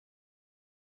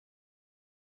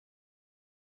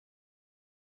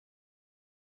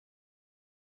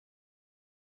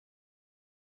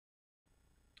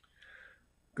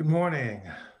Good morning.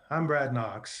 I'm Brad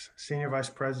Knox, Senior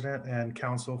Vice President and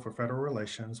Counsel for Federal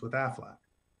Relations with Aflac.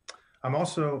 I'm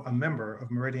also a member of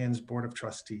Meridian's Board of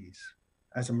Trustees.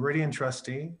 As a Meridian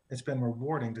trustee, it's been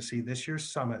rewarding to see this year's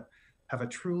summit have a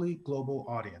truly global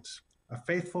audience, a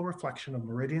faithful reflection of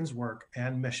Meridian's work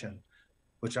and mission,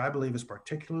 which I believe is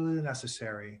particularly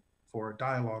necessary for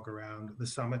dialogue around the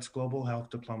summit's global health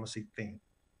diplomacy theme.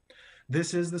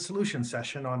 This is the solution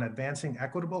session on advancing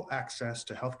equitable access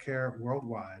to healthcare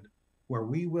worldwide, where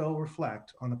we will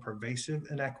reflect on the pervasive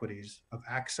inequities of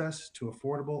access to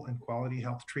affordable and quality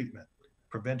health treatment,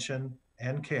 prevention,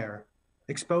 and care,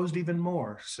 exposed even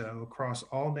more so across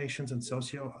all nations and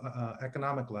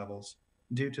socioeconomic levels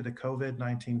due to the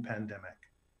COVID-19 pandemic.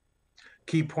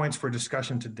 Key points for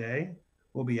discussion today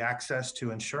will be access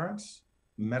to insurance,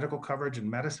 medical coverage in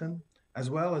medicine, as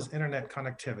well as internet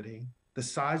connectivity, the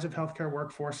size of healthcare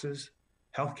workforces,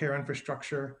 healthcare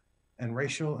infrastructure, and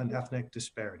racial and ethnic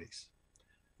disparities.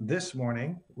 This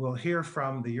morning, we'll hear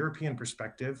from the European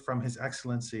perspective from His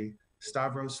Excellency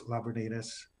Stavros Lambrinidis,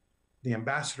 the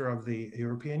ambassador of the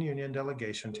European Union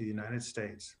delegation to the United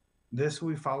States. This will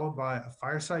be followed by a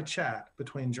fireside chat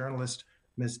between journalist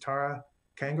Ms. Tara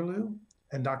Kangarlou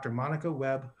and Dr. Monica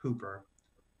Webb Hooper.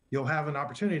 You'll have an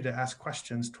opportunity to ask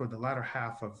questions toward the latter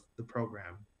half of the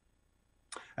program.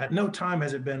 At no time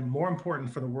has it been more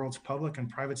important for the world's public and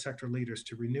private sector leaders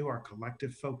to renew our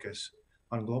collective focus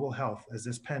on global health, as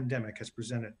this pandemic has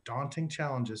presented daunting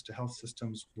challenges to health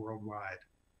systems worldwide.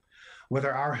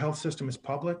 Whether our health system is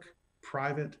public,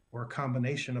 private, or a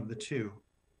combination of the two,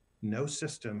 no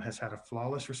system has had a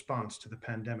flawless response to the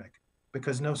pandemic,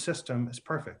 because no system is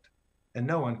perfect, and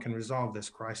no one can resolve this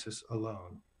crisis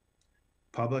alone.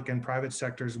 Public and private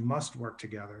sectors must work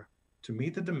together to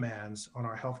meet the demands on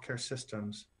our healthcare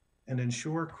systems and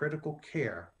ensure critical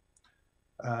care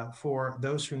for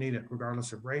those who need it,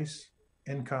 regardless of race,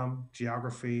 income,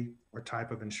 geography, or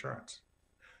type of insurance.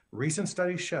 Recent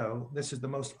studies show this is the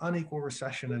most unequal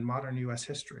recession in modern US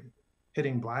history,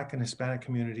 hitting Black and Hispanic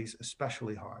communities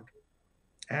especially hard.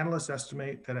 Analysts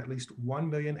estimate that at least 1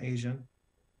 million Asian,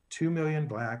 2 million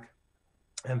Black,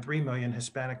 and 3 million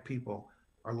Hispanic people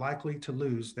are likely to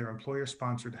lose their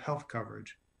employer-sponsored health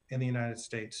coverage in the United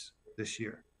States this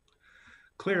year.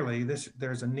 Clearly,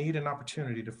 there's a need and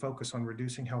opportunity to focus on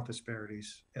reducing health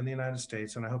disparities in the United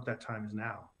States, and I hope that time is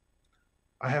now.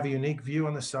 I have a unique view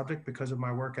on the subject because of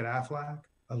my work at Aflac,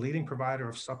 a leading provider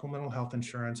of supplemental health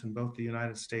insurance in both the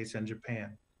United States and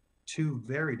Japan, two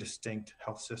very distinct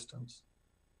health systems.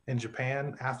 In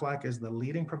Japan, Aflac is the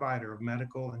leading provider of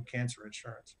medical and cancer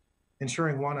insurance,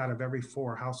 insuring 1 out of every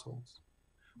 4 households.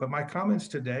 But my comments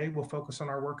today will focus on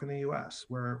our work in the US,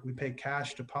 where we pay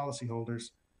cash to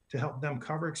policyholders to help them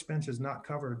cover expenses not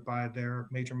covered by their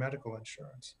major medical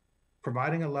insurance,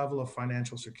 providing a level of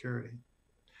financial security.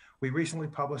 We recently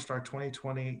published our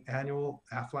 2020 annual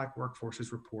Aflac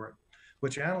Workforces Report,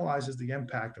 which analyzes the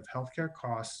impact of healthcare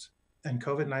costs and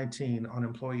COVID-19 on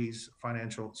employees'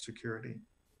 financial security.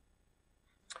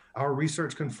 Our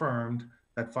research confirmed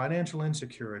that financial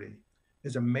insecurity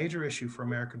is a major issue for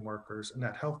American workers, and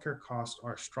that healthcare costs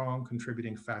are a strong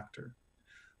contributing factor.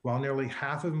 While nearly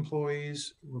half of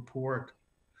employees report,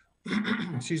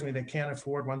 they can't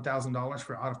afford $1,000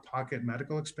 for out-of-pocket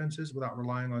medical expenses without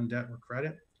relying on debt or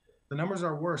credit, the numbers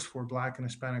are worse for Black and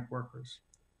Hispanic workers.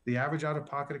 The average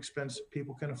out-of-pocket expense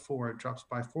people can afford drops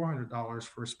by $400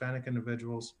 for Hispanic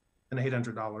individuals and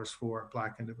 $800 for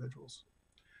Black individuals.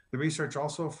 The research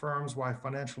also affirms why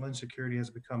financial insecurity has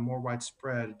become more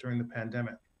widespread during the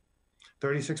pandemic.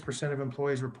 36% of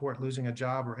employees report losing a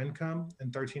job or income,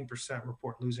 and 13%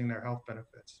 report losing their health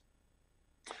benefits.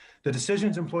 The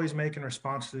decisions employees make in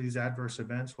response to these adverse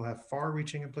events will have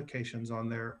far-reaching implications on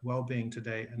their well-being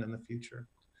today and in the future.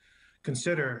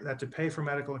 Consider that to pay for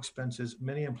medical expenses,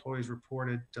 many employees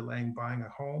reported delaying buying a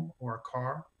home or a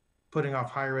car, putting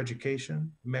off higher education,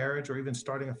 marriage, or even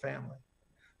starting a family.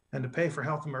 And to pay for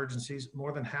health emergencies,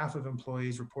 more than half of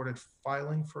employees reported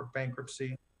filing for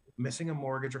bankruptcy, missing a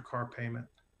mortgage or car payment,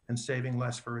 and saving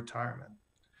less for retirement.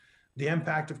 The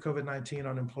impact of COVID-19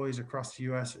 on employees across the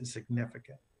US is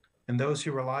significant, and those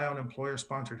who rely on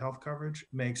employer-sponsored health coverage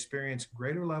may experience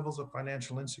greater levels of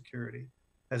financial insecurity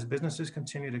as businesses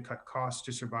continue to cut costs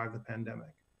to survive the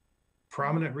pandemic.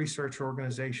 Prominent research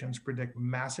organizations predict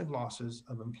massive losses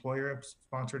of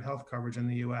employer-sponsored health coverage in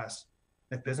the US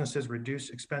if businesses reduce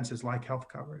expenses like health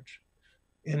coverage.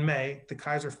 In May, the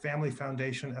Kaiser Family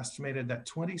Foundation estimated that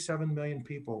 27 million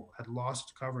people had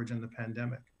lost coverage in the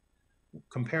pandemic.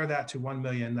 Compare that to 1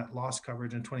 million that lost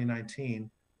coverage in 2019.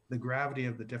 The gravity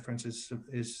of the difference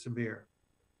is severe.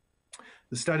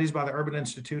 The studies by the Urban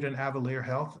Institute and Avalier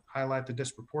Health highlight the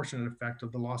disproportionate effect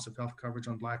of the loss of health coverage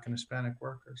on Black and Hispanic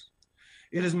workers.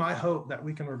 It is my hope that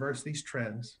we can reverse these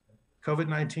trends.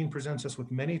 COVID-19 presents us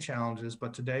with many challenges,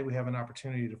 but today we have an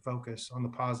opportunity to focus on the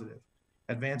positive,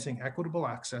 advancing equitable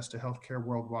access to healthcare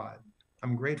worldwide.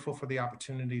 I'm grateful for the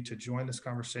opportunity to join this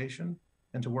conversation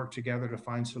and to work together to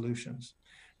find solutions.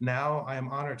 Now, I am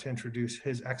honored to introduce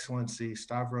His Excellency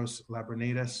Stavros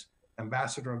Lambrinidis,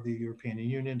 Ambassador of the European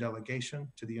Union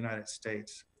Delegation to the United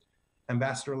States.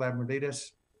 Ambassador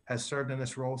Lambrinidis has served in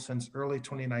this role since early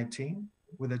 2019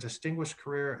 with a distinguished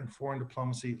career in foreign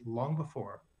diplomacy long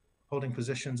before, holding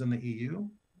positions in the EU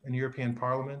and European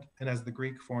Parliament and as the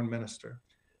Greek Foreign Minister.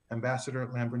 Ambassador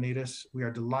Lambrinidis, we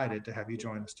are delighted to have you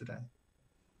join us today.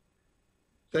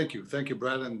 Thank you,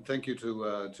 Brad, and thank you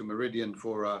to Meridian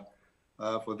for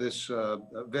this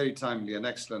very timely and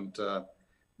excellent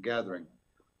gathering.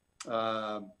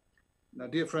 Now,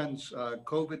 dear friends,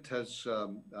 COVID has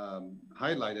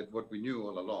highlighted what we knew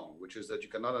all along, which is that you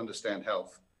cannot understand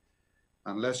health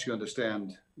unless you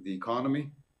understand the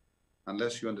economy,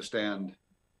 unless you understand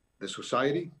the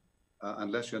society,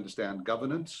 unless you understand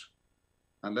governance,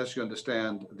 unless you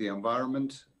understand the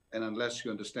environment, and unless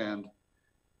you understand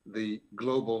the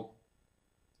global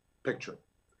picture.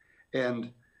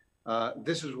 And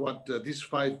this is what these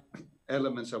 5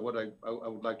 elements are what I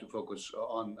would like to focus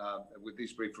on with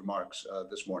these brief remarks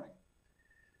this morning.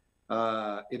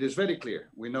 It is very clear,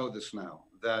 we know this now,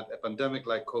 that a pandemic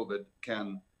like COVID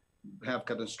can have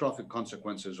catastrophic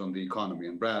consequences on the economy,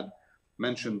 and Brad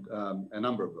mentioned a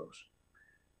number of those.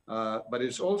 But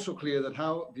it's also clear that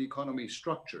how the economy is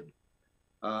structured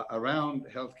around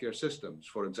healthcare systems,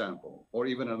 for example, or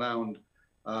even around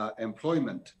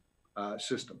employment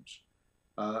systems,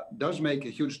 does make a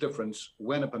huge difference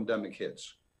when a pandemic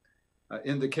hits.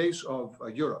 In the case of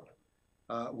Europe,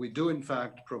 we do in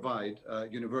fact provide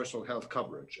universal health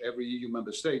coverage. Every EU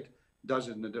member state does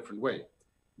it in a different way.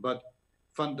 But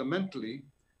fundamentally,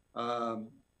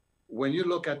 when you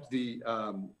look at the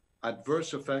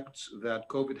adverse effects that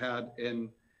COVID had in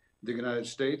the United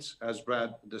States, as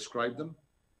Brad described them,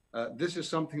 this is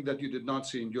something that you did not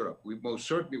see in Europe. We most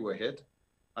certainly were hit.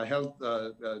 Our health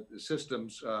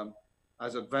systems,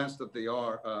 as advanced that they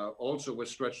are, also were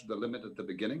stretched to the limit at the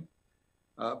beginning.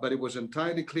 But it was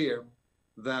entirely clear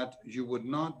that you would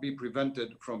not be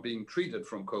prevented from being treated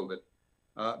from COVID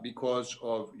because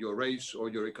of your race or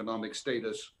your economic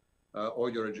status or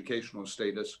your educational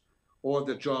status or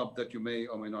the job that you may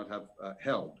or may not have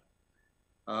held.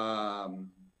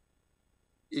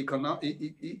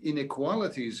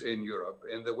 Inequalities in Europe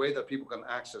in the way that people can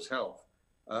access health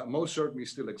most certainly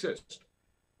still exist.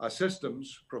 Our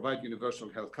systems provide universal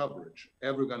health coverage.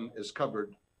 Everyone is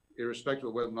covered, irrespective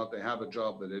of whether or not they have a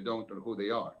job, that they don't, or who they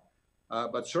are.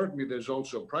 But certainly there's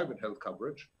also private health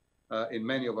coverage in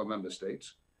many of our member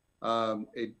states.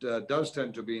 It does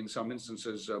tend to be, in some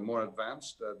instances, more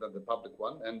advanced than the public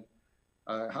one. And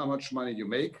how much money you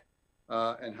make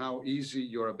and how easy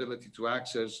your ability to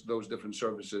access those different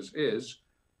services is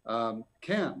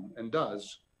can and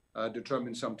does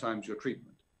determine sometimes your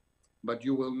treatment. But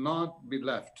you will not be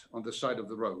left on the side of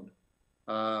the road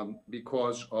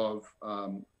because of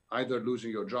either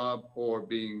losing your job or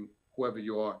being whoever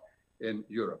you are in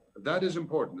Europe. That is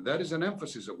important. That is an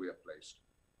emphasis that we have placed.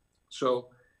 So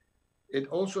it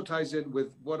also ties in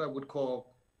with what I would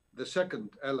call the second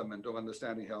element of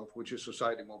understanding health, which is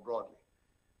society more broadly.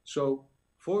 So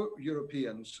for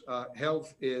Europeans,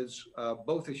 health is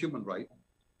both a human right,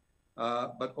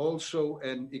 but also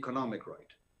an economic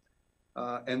right.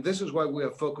 And this is why we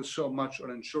have focused so much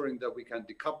on ensuring that we can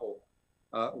decouple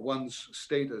one's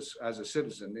status as a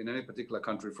citizen in any particular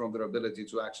country from their ability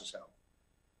to access health.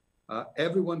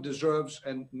 Everyone deserves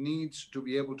and needs to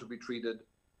be able to be treated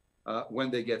when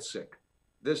they get sick.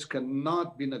 This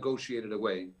cannot be negotiated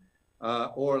away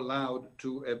or allowed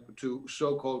to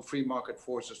so-called free market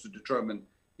forces to determine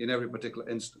in every particular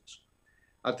instance.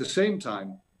 At the same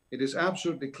time, it is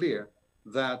absolutely clear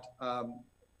that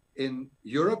in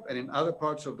Europe and in other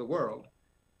parts of the world,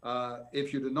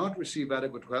 if you do not receive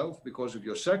adequate health because of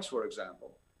your sex, for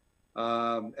example,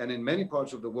 and in many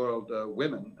parts of the world,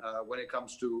 women, when it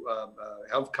comes to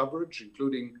health coverage,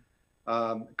 including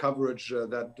coverage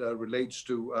that relates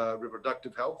to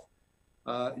reproductive health,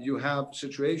 you have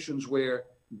situations where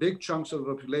big chunks of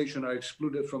the population are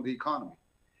excluded from the economy.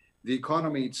 The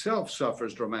economy itself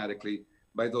suffers dramatically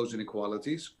by those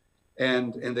inequalities.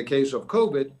 And in the case of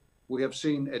COVID, we have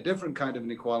seen a different kind of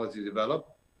inequality develop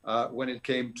when it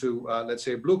came to, let's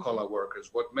say, blue-collar workers.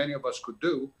 What many of us could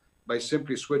do by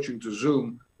simply switching to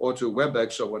Zoom or to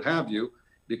WebEx or what have you,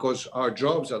 because our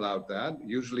jobs allowed that.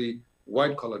 Usually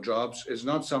white collar jobs is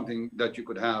not something that you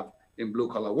could have in blue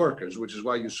collar workers, which is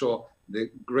why you saw the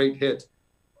great hit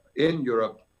in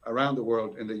Europe, around the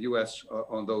world, in the US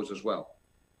on those as well.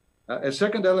 A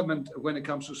second element when it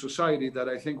comes to society that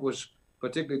I think was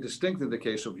particularly distinct in the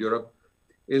case of Europe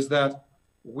is that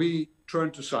we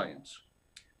turned to science.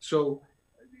 So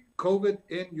COVID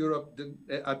in Europe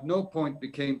at no point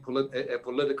became a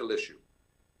political issue.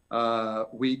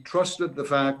 We trusted the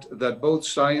fact that both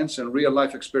science and real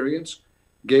life experience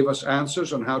gave us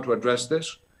answers on how to address this.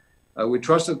 We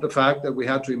trusted the fact that we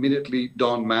had to immediately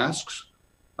don masks,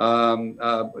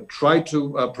 try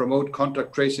to promote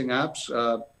contact tracing apps,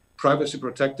 privacy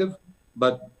protective,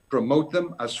 but promote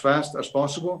them as fast as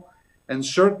possible, and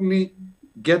certainly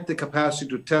get the capacity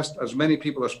to test as many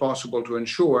people as possible to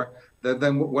ensure that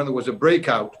then when there was a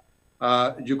breakout,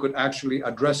 you could actually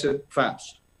address it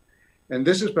fast. And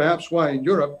this is perhaps why in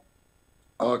Europe,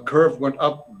 our curve went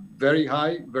up very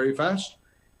high, very fast,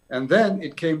 and then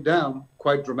it came down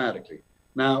quite dramatically.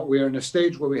 Now we are in a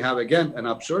stage where we have again an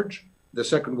upsurge, the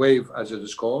second wave as it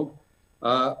is called,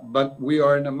 but we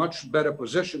are in a much better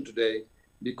position today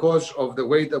because of the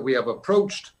way that we have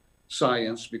approached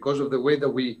science, because of the way that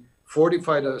we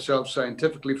fortified ourselves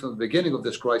scientifically from the beginning of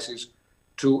this crisis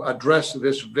to address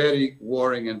this very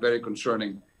worrying and very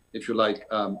concerning, if you like,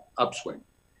 upswing.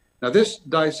 Now, this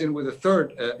dives in with a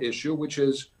third issue, which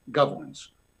is governance.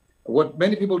 What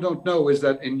many people don't know is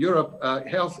that in Europe,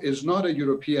 health is not a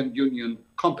European Union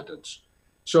competence.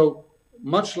 So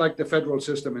much like the federal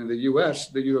system in the US,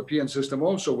 the European system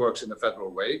also works in a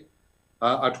federal way.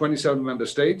 Our 27 member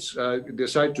states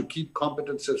decide to keep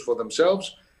competences for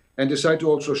themselves and decide to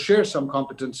also share some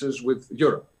competences with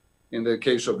Europe. In the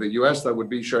case of the US, that would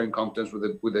be sharing competence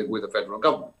with the federal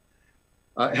government.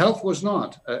 Health was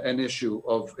not an issue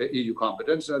of EU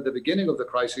competence. At the beginning of the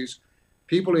crisis,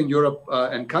 people in Europe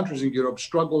and countries in Europe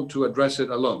struggled to address it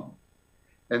alone.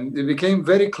 And it became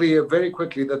very clear very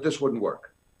quickly that this wouldn't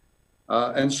work.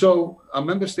 And so our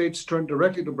member states turned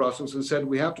directly to Brussels and said,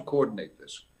 we have to coordinate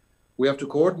this. We have to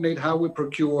coordinate how we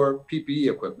procure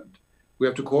PPE equipment. We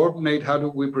have to coordinate how do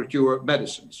we procure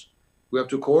medicines. We have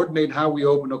to coordinate how we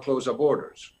open or close our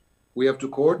borders. We have to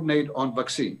coordinate on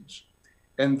vaccines.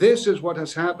 And this is what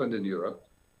has happened in Europe,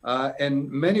 in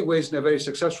many ways in a very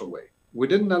successful way. We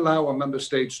didn't allow our member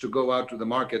states to go out to the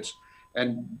markets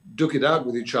and duke it out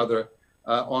with each other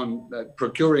on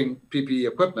procuring PPE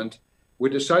equipment. We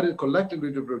decided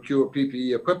collectively to procure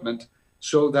PPE equipment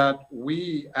so that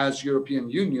we as European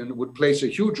Union would place a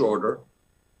huge order,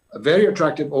 a very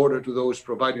attractive order to those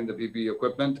providing the PPE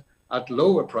equipment at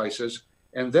lower prices,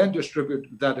 and then distribute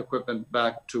that equipment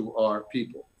back to our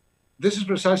people. This is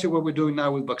precisely what we're doing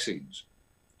now with vaccines.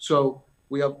 So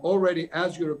we have already,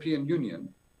 as European Union,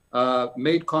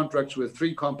 made contracts with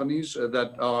 3 companies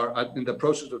that are in the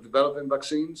process of developing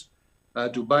vaccines,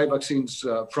 to buy vaccines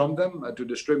from them, to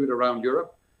distribute around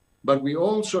Europe. But we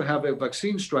also have a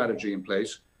vaccine strategy in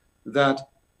place that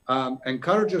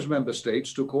encourages member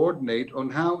states to coordinate on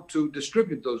how to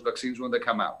distribute those vaccines when they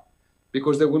come out,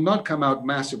 because they will not come out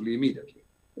massively immediately.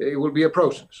 It will be a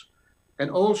process. And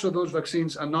also those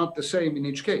vaccines are not the same in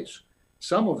each case.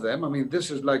 Some of them, I mean, this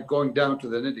is like going down to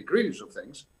the nitty-gritties of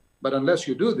things, but unless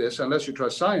you do this, unless you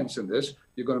trust science in this,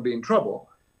 you're going to be in trouble.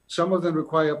 Some of them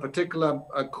require particular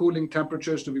cooling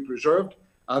temperatures to be preserved.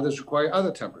 Others require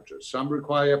other temperatures. Some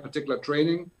require particular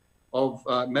training of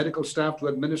medical staff to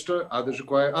administer. Others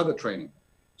require other training.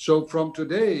 So from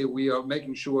today, we are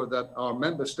making sure that our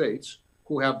member states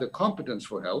who have the competence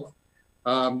for health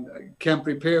can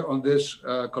prepare on this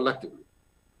collectively.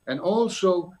 And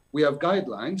also, we have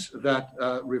guidelines that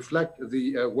reflect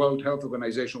the World Health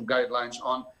Organization guidelines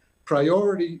on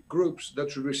priority groups that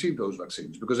should receive those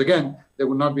vaccines, because again, they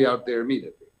will not be out there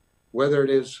immediately. Whether it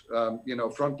is,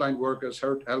 frontline workers,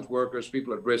 health workers,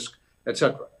 people at risk,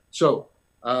 etc. So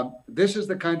this is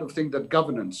the kind of thing that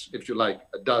governance, if you like,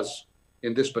 does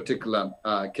in this particular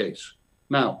case.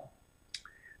 Now,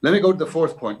 let me go to the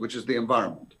fourth point, which is the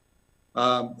environment.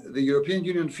 The European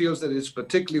Union feels that it's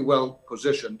particularly well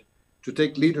positioned to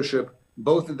take leadership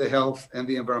both in the health and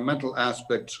the environmental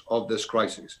aspects of this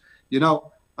crisis. You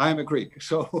know, I am a Greek,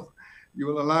 so you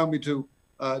will allow me to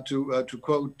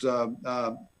quote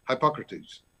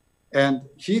Hippocrates. And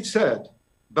he said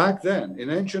back then, in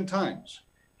ancient times,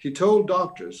 he told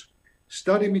doctors,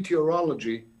 study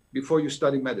meteorology before you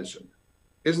study medicine.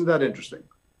 Isn't that interesting?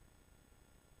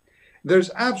 There's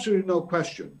absolutely no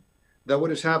question that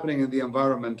what is happening in the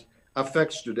environment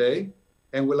affects today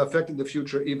and will affect in the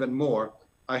future even more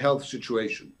our health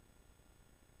situation.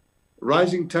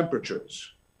 Rising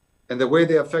temperatures and the way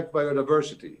they affect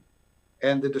biodiversity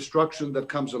and the destruction that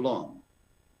comes along,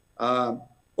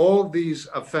 all these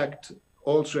affect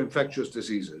also infectious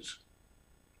diseases.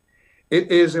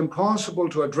 It is impossible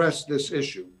to address this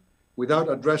issue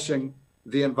without addressing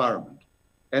the environment.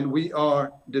 And we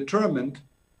are determined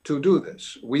to do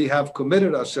this. We have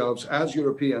committed ourselves as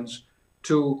Europeans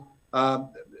to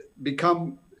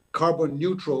become carbon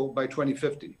neutral by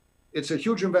 2050. It's a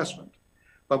huge investment,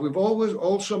 but we've always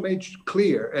also made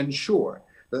clear and sure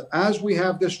that as we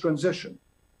have this transition,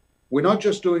 we're not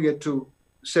just doing it to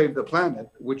save the planet,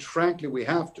 which frankly we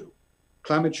have to.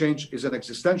 Climate change is an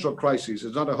existential crisis,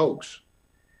 it's not a hoax.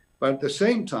 But at the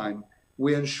same time,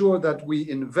 we ensure that we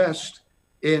invest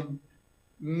in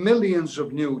millions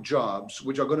of new jobs,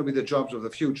 which are going to be the jobs of the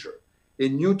future,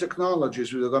 in new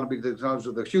technologies, which are going to be the technologies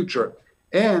of the future,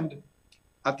 and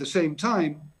at the same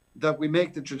time, that we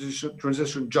make the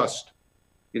transition just.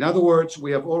 In other words,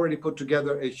 we have already put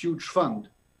together a huge fund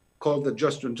called the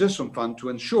Just Transition Fund to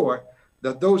ensure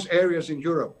that those areas in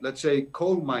Europe, let's say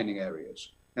coal mining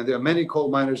areas, and there are many coal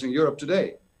miners in Europe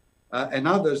today, and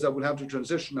others that will have to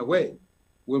transition away,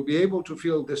 will be able to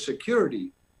feel the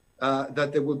security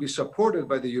that they will be supported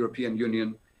by the European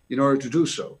Union in order to do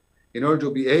so, in order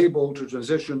to be able to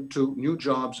transition to new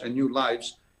jobs and new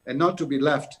lives, and not to be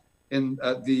left in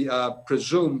the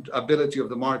presumed ability of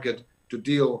the market to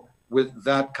deal with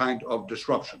that kind of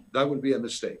disruption. That would be a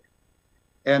mistake.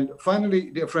 And finally,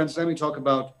 dear friends, let me talk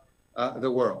about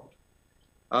the world.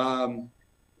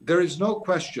 There is no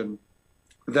question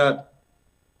that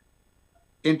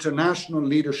international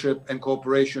leadership and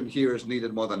cooperation here is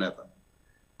needed more than ever.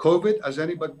 COVID, as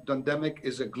any pandemic,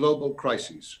 is a global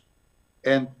crisis.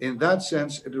 And in that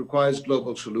sense, it requires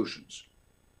global solutions.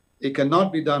 It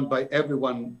cannot be done by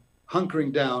everyone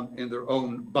hunkering down in their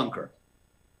own bunker.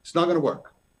 It's not going to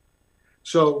work.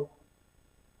 So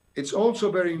it's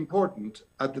also very important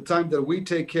at the time that we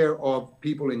take care of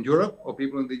people in Europe or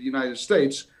people in the United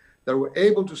States, that we're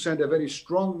able to send a very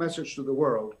strong message to the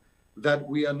world that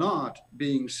we are not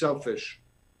being selfish,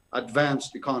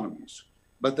 advanced economies,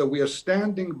 but that we are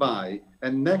standing by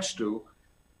and next to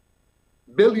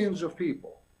billions of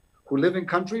people who live in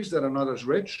countries that are not as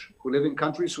rich, who live in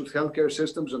countries whose healthcare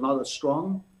systems are not as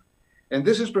strong. And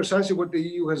this is precisely what the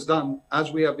EU has done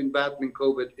as we have been battling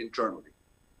COVID internally.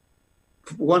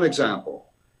 One example,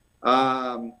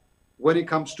 when it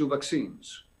comes to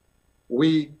vaccines,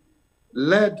 we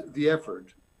led the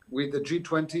effort with the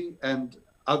G20 and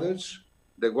others,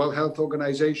 the World Health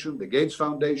Organization, the Gates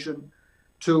Foundation,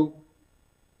 to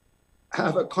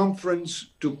have a conference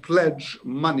to pledge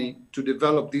money to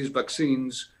develop these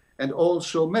vaccines and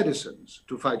also medicines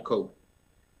to fight COVID.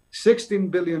 16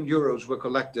 billion euros were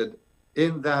collected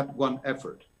in that one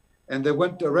effort. And they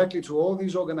went directly to all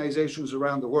these organizations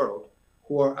around the world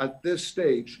who are at this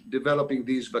stage developing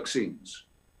these vaccines.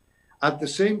 At the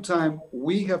same time,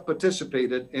 we have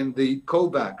participated in the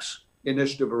COVAX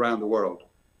initiative around the world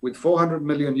with 400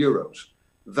 million euros.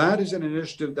 That is an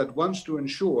initiative that wants to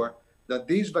ensure that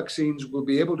these vaccines will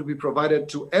be able to be provided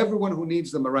to everyone who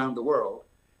needs them around the world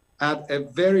at a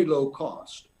very low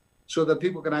cost so that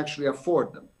people can actually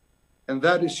afford them. And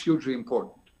that is hugely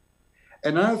important.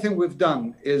 Another thing we've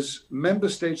done is member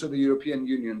states of the European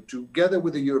Union, together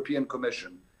with the European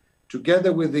Commission,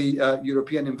 together with the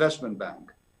European Investment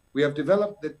Bank, we have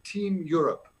developed the Team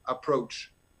Europe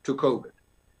approach to COVID.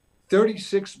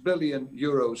 36 billion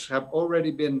euros have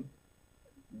already been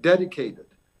dedicated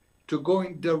to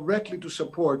going directly to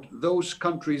support those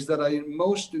countries that are in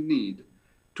most need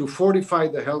to fortify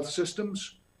the health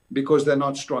systems because they're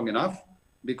not strong enough,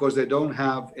 because they don't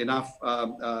have enough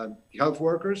health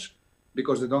workers,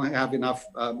 because they don't have enough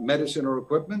medicine or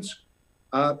equipment.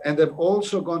 And they've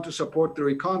also gone to support their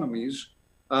economies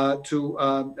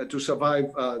to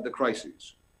survive the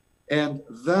crises. And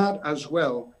that as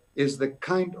well is the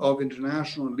kind of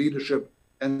international leadership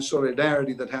and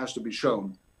solidarity that has to be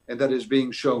shown, and that is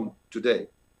being shown today.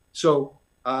 So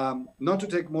not to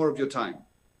take more of your time,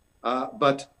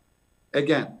 but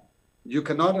again, you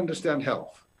cannot understand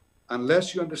health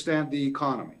unless you understand the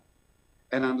economy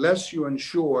and unless you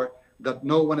ensure that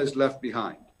no one is left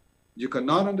behind. You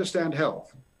cannot understand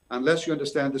health unless you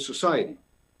understand the society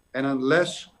and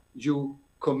unless you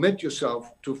commit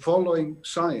yourself to following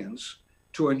science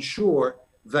to ensure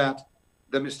that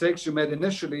the mistakes you made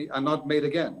initially are not made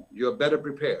again. You're better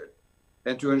prepared.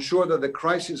 And to ensure that the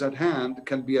crisis at hand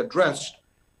can be addressed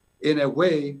in a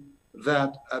way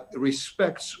that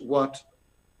respects what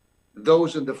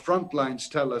those in the front lines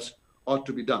tell us ought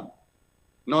to be done,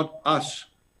 not us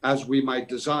as we might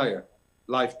desire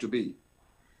life to be.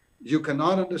 You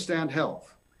cannot understand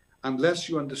health unless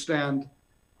you understand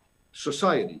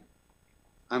society,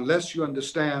 unless you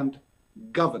understand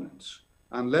governance,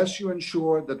 unless you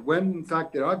ensure that when in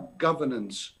fact there are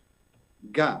governance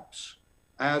gaps,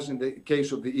 as in the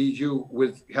case of the EU,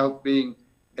 with health being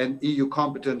an EU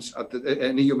competence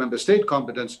an EU member state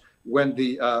competence when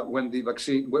the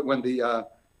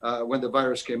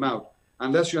virus came out.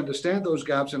 Unless you understand those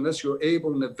gaps, unless you're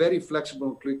able in a very flexible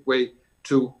and quick way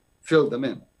to fill them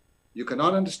in, you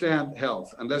cannot understand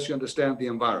health unless you understand the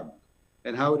environment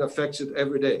and how it affects it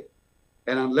every day.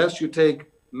 And unless you take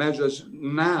measures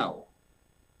now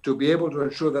to be able to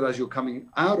ensure that as you're coming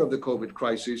out of the COVID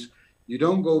crisis, you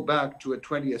don't go back to a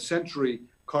 20th century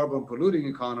carbon polluting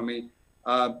economy,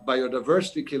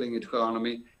 biodiversity killing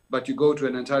economy, but you go to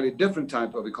an entirely different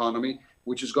type of economy,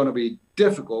 which is going to be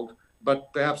difficult,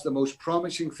 but perhaps the most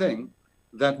promising thing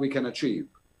that we can achieve.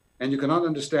 And you cannot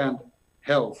understand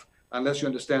health unless you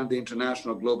understand the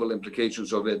international global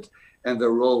implications of it and the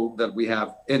role that we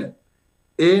have in it.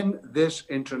 In this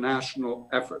international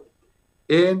effort,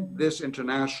 in this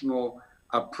international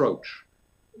approach,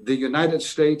 the United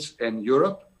States and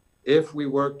Europe, if we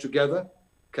work together,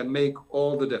 can make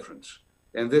all the difference.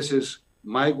 And this is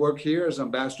my work here as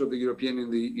ambassador of the European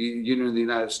Union in the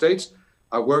United States.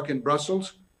 I work in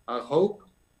Brussels. I hope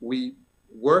we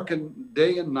work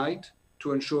day and night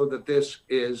to ensure that this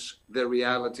is the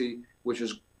reality, which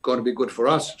is going to be good for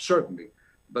us, certainly,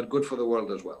 but good for the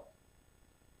world as well.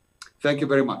 Thank you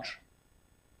very much.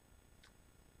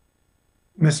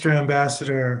 Mr.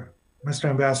 Ambassador,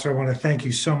 I want to thank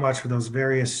you so much for those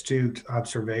very astute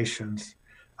observations.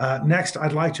 Next,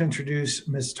 I'd like to introduce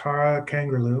Ms. Tara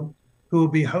Kangarlou, who will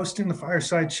be hosting the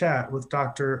fireside chat with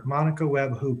Dr. Monica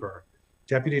Webb Hooper,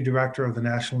 Deputy Director of the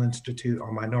National Institute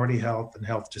on Minority Health and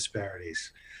Health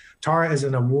Disparities. Tara is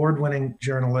an award-winning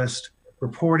journalist,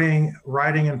 reporting,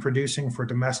 writing, and producing for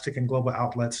domestic and global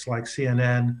outlets like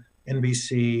CNN,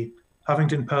 NBC,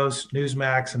 Huffington Post,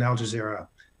 Newsmax, and Al Jazeera.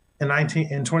 In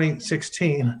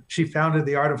 2016, she founded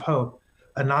The Art of Hope,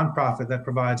 a nonprofit that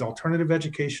provides alternative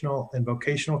educational and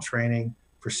vocational training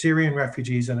for Syrian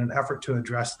refugees in an effort to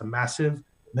address the massive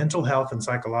mental health and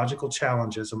psychological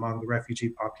challenges among the refugee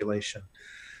population.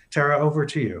 Tara, over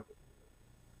to you.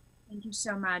 Thank you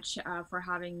so much for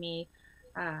having me.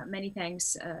 Many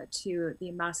thanks to the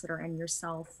ambassador and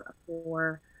yourself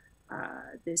for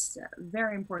this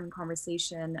very important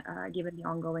conversation given the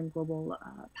ongoing global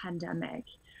pandemic.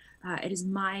 It is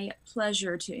my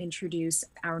pleasure to introduce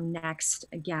our next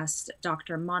guest,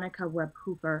 Dr. Monica Webb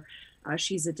Hooper.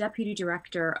 She's a Deputy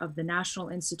Director of the National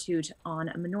Institute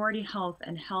on Minority Health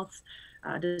and Health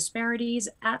Disparities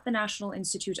at the National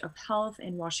Institute of Health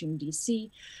in Washington,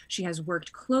 D.C. She has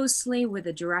worked closely with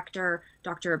the director,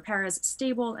 Dr. Perez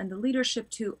Stable, and the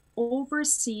leadership to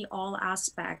oversee all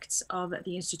aspects of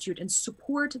the Institute and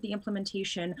support the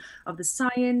implementation of the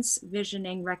science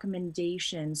visioning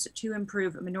recommendations to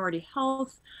improve minority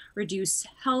health, reduce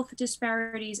health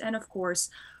disparities, and of course,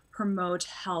 promote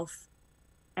health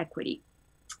equity,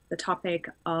 the topic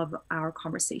of our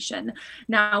conversation.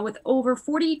 Now, with over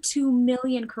 42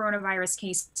 million coronavirus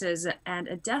cases and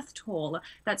a death toll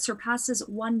that surpasses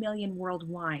 1 million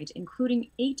worldwide, including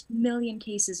 8 million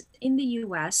cases in the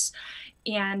US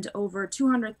and over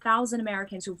 200,000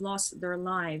 Americans who've lost their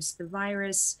lives, the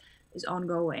virus is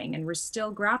ongoing, and we're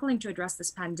still grappling to address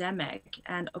this pandemic.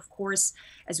 And of course,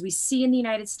 as we see in the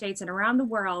United States and around the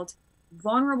world,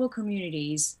 vulnerable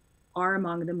communities are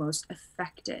among the most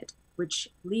affected, which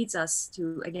leads us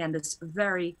to, again, this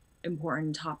very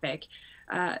important topic.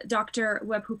 Dr.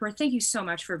 Webb Hooper, thank you so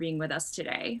much for being with us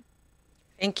today.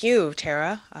 Thank you,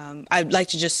 Tara. I'd like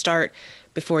to just start,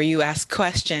 before you ask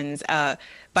questions,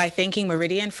 by thanking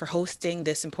Meridian for hosting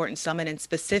this important summit, and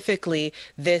specifically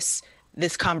this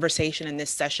conversation and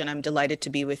this session. I'm delighted to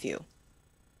be with you.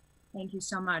 Thank you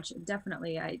so much.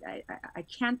 Definitely, I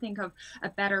can't think of a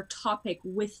better topic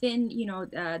within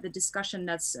the discussion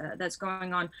that's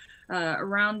going on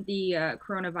around the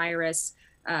coronavirus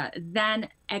than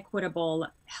equitable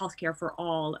healthcare for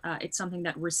all. It's something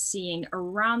that we're seeing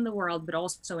around the world, but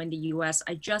also in the U.S.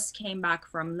 I just came back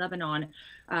from Lebanon,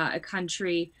 a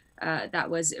country that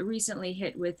was recently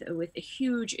hit with a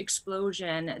huge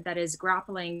explosion that is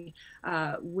grappling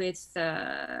with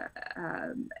a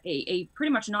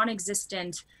pretty much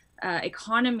non-existent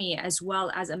economy, as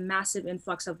well as a massive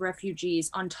influx of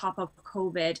refugees on top of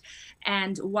COVID.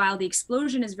 And while the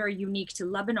explosion is very unique to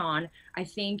Lebanon, I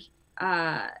think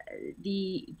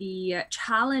the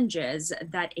challenges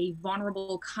that a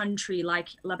vulnerable country like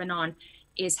Lebanon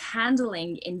is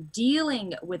handling in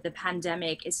dealing with the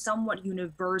pandemic is somewhat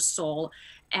universal.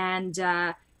 And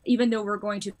even though we're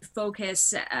going to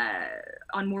focus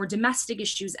on more domestic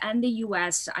issues and the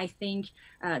US, I think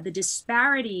the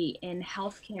disparity in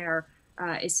healthcare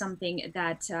is something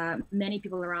that many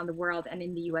people around the world and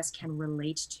in the US can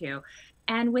relate to.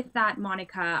 And with that,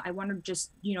 Monica, I want to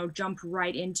just, jump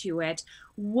right into it.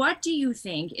 What do you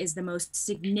think is the most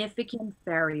significant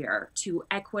barrier to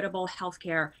equitable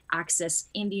healthcare access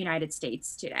in the United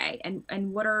States today?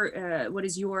 And what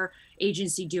is your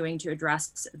agency doing to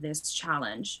address this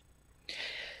challenge?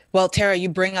 Well, Tara, you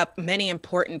bring up many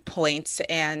important points,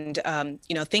 and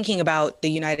thinking about the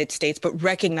United States, but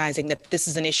recognizing that this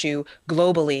is an issue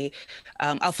globally.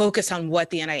 I'll focus on what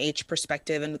the NIH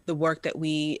perspective and the work that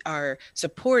we are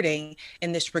supporting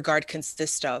in this regard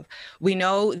consists of. We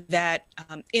know that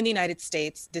in the United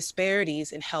States,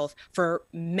 disparities in health for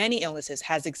many illnesses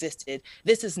has existed.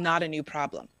 This is not a new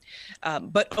problem.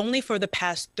 But only for the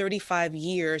past 35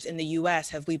 years in the US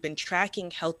have we been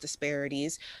tracking health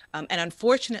disparities. And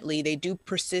unfortunately, they do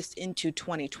persist into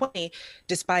 2020,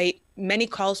 despite many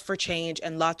calls for change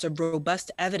and lots of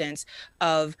robust evidence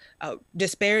of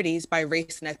disparities by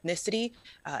race and ethnicity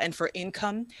and for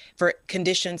income, for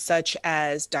conditions such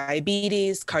as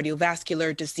diabetes,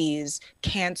 cardiovascular disease,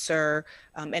 cancer,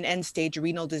 and end-stage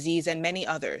renal disease, and many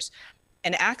others.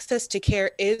 And access to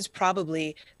care is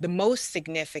probably the most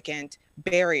significant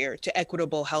barrier to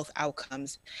equitable health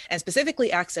outcomes, and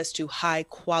specifically access to high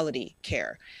quality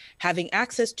care. Having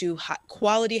access to high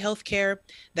quality health care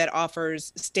that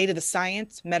offers state of the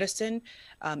science medicine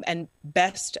and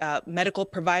best medical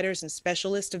providers and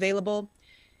specialists available,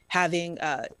 having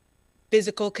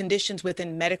physical conditions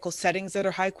within medical settings that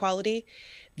are high quality,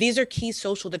 these are key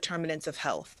social determinants of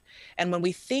health. And when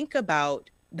we think about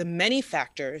the many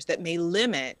factors that may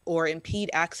limit or impede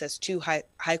access to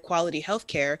high quality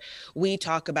healthcare, we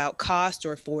talk about cost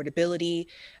or affordability,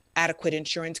 adequate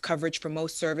insurance coverage for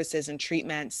most services and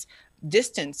treatments,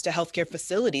 distance to healthcare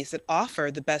facilities that offer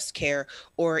the best care,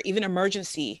 or even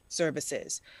emergency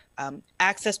services,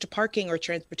 access to parking or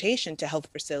transportation to health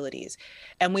facilities.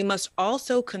 And we must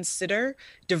also consider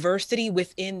diversity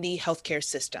within the healthcare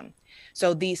system.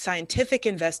 So the scientific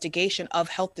investigation of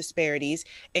health disparities,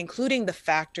 including the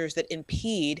factors that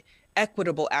impede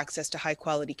equitable access to high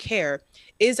quality care,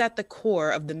 is at the core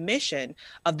of the mission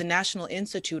of the National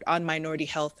Institute on Minority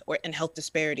Health and Health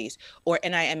Disparities, or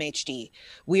NIMHD.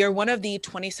 We are one of the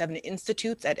 27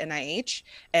 institutes at NIH,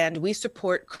 and we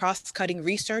support cross-cutting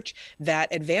research that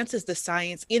advances the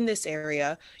science in this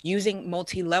area using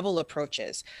multi-level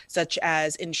approaches, such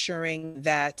as ensuring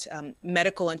that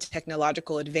medical and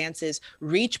technological advances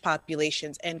reach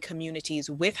populations and communities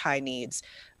with high needs.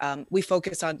 We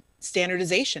focus on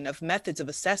standardization of methods of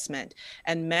assessment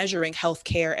and measuring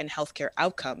healthcare and healthcare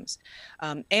outcomes,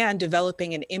 and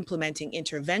developing and implementing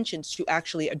interventions to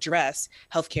actually address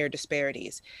healthcare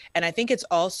disparities. And I think it's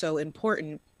also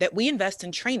important that we invest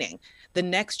in training the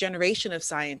next generation of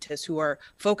scientists who are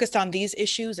focused on these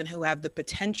issues and who have the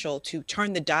potential to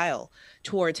turn the dial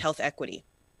towards health equity.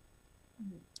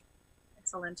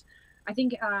 Excellent. I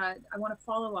think I want to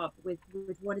follow up with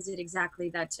what is it exactly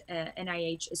that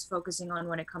NIH is focusing on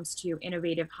when it comes to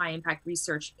innovative, high-impact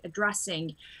research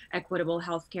addressing equitable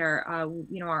healthcare.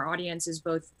 Our audience is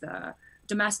both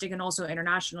domestic and also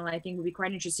international. I think it would be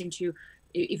quite interesting to,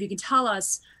 if you can tell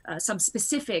us some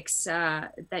specifics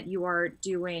that you are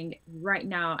doing right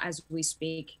now as we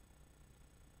speak.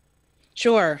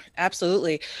 Sure,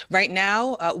 absolutely. Right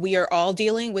now, we are all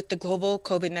dealing with the global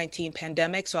COVID-19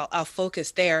 pandemic, so I'll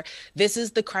focus there. This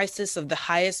is the crisis of the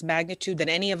highest magnitude that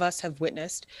any of us have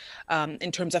witnessed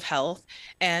in terms of health.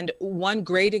 And one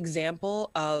great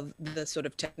example of the sort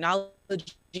of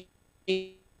technology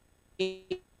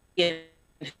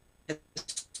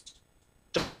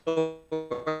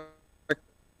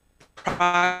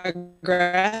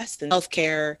progress and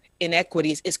healthcare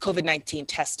inequities is COVID-19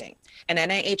 testing. And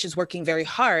NIH is working very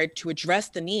hard to address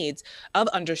the needs of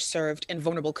underserved and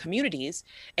vulnerable communities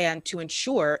and to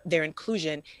ensure their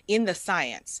inclusion in the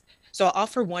science. So I'll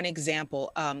offer one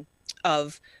example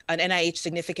of an NIH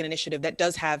significant initiative that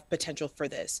does have potential for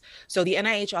this. So the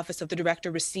NIH Office of the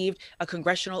Director received a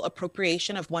congressional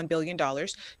appropriation of $1 billion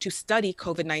to study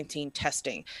COVID-19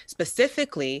 testing,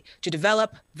 specifically to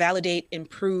develop, validate,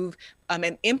 improve,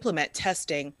 and implement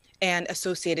testing and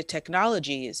associated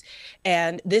technologies.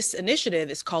 And this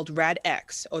initiative is called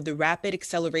RADx, or the Rapid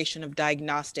Acceleration of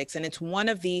Diagnostics. And it's one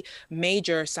of the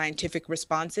major scientific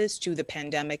responses to the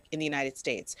pandemic in the United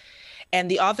States. And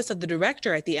the Office of the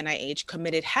Director at the NIH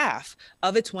committed half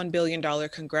of its $1 billion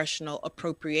congressional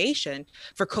appropriation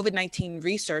for COVID-19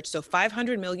 research, so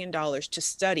 $500 million to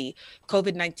study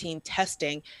COVID-19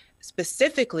 testing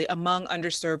specifically among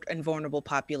underserved and vulnerable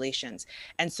populations.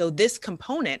 And so this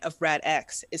component of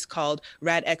RADx is called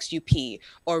RADxUP,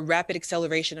 or Rapid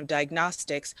Acceleration of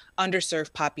Diagnostics,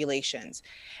 Underserved Populations.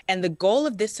 And the goal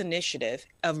of this initiative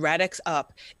of RADx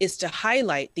Up is to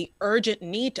highlight the urgent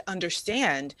need to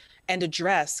understand and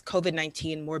address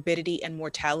COVID-19 morbidity and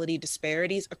mortality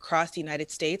disparities across the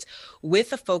United States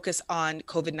with a focus on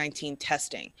COVID-19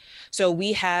 testing. So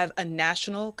we have a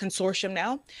national consortium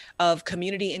now of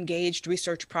community engaged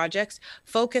research projects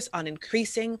focused on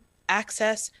increasing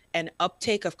access and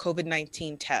uptake of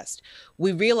COVID-19 tests.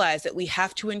 We realize that we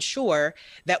have to ensure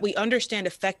that we understand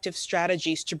effective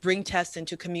strategies to bring tests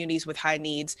into communities with high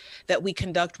needs, that we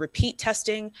conduct repeat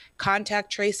testing,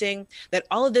 contact tracing, that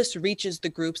all of this reaches the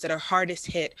groups that are hardest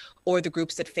hit or the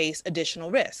groups that face additional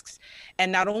risks.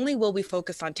 And not only will we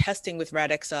focus on testing with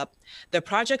RADx Up, the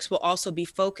projects will also be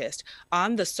focused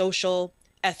on the social,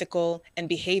 ethical, and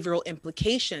behavioral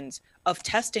implications of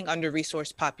testing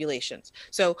under-resourced populations.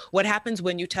 So what happens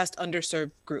when you test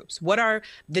underserved groups? What are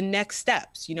the next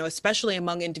steps, especially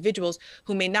among individuals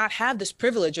who may not have this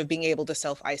privilege of being able to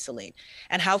self-isolate?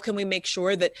 And how can we make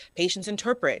sure that patients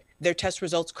interpret their test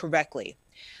results correctly?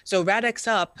 So RADx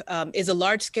Up is a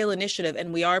large-scale initiative,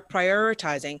 and we are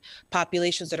prioritizing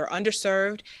populations that are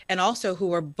underserved and also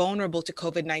who are vulnerable to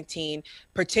COVID-19,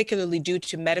 particularly due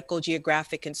to medical,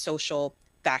 geographic, and social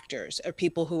factors, or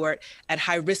people who are at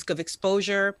high risk of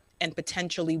exposure and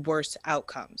potentially worse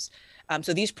outcomes.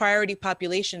 So these priority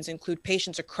populations include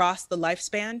patients across the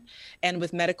lifespan and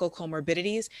with medical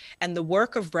comorbidities, and the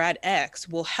work of RADx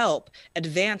will help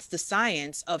advance the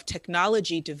science of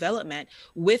technology development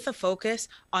with a focus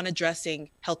on addressing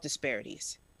health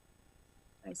disparities.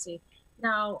 I see.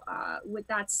 Now, with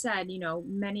that said,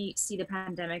 many see the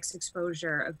pandemic's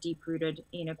exposure of deep-rooted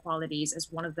inequalities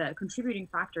as one of the contributing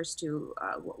factors to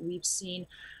what we've seen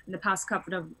in the past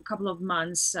couple of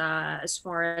months, as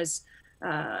far as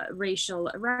racial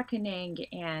reckoning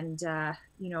and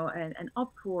an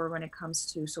uproar when it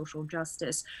comes to social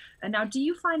justice. And now, do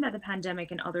you find that the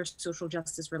pandemic and other social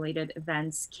justice-related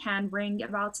events can bring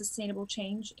about sustainable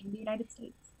change in the United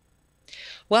States?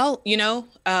 Well,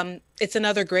 it's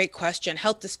another great question.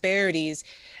 Health disparities,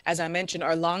 as I mentioned,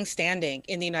 are longstanding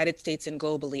in the United States and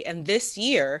globally. And this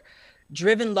year,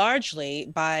 driven largely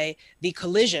by the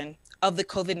collision of the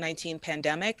COVID-19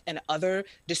 pandemic and other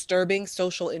disturbing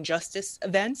social injustice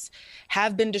events,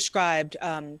 have been described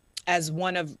as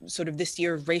one of sort of this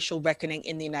year of racial reckoning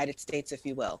in the United States, if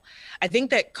you will. I think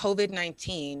that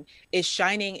COVID-19 is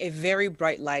shining a very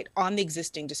bright light on the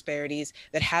existing disparities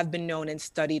that have been known and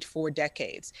studied for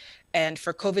decades. And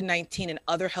for COVID-19 and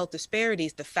other health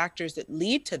disparities, the factors that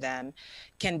lead to them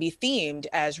can be themed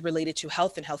as related to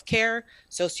health and healthcare,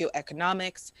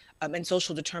 socioeconomics, and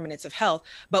social determinants of health.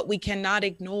 But we cannot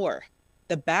ignore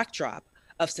the backdrop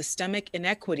of systemic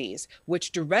inequities,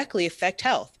 which directly affect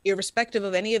health, irrespective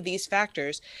of any of these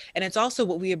factors. And it's also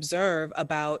what we observe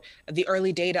about the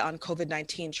early data on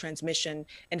COVID-19 transmission,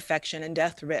 infection, and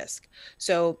death risk.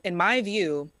 So in my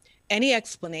view, any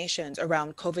explanations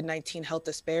around COVID-19 health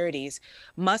disparities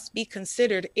must be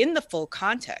considered in the full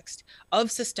context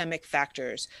of systemic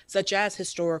factors, such as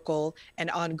historical and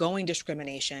ongoing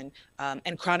discrimination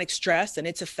and chronic stress and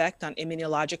its effect on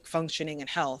immunologic functioning and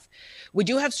health. We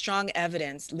do have strong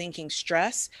evidence linking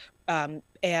stress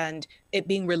and it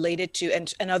being related to,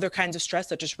 and other kinds of stress,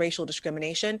 such as racial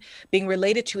discrimination, being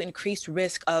related to increased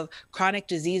risk of chronic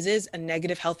diseases and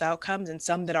negative health outcomes, and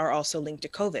some that are also linked to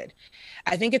COVID.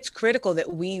 I think it's critical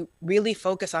that we really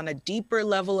focus on a deeper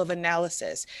level of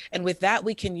analysis. And with that,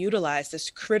 we can utilize this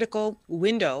critical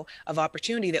window of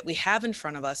opportunity that we have in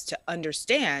front of us to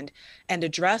understand and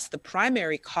address the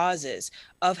primary causes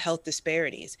of health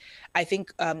disparities. I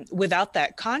think without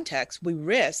that context, we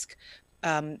risk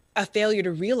a failure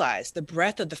to realize the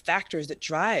breadth of the factors that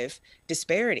drive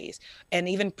disparities and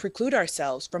even preclude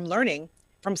ourselves from learning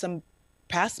from some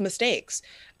past mistakes.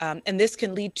 And this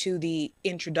can lead to the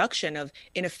introduction of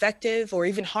ineffective or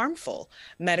even harmful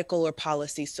medical or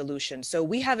policy solutions. So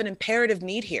we have an imperative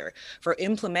need here for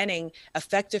implementing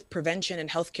effective prevention and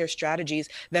healthcare strategies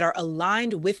that are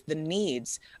aligned with the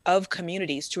needs of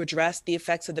communities to address the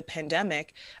effects of the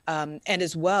pandemic, and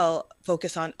as well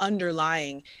focus on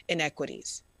underlying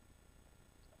inequities.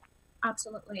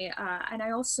 Absolutely. And I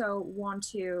also want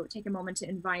to take a moment to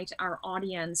invite our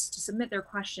audience to submit their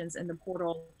questions in the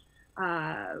portal.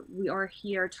 We are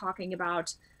here talking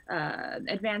about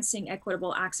advancing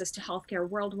equitable access to healthcare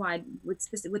worldwide with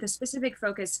a specific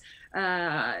focus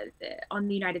on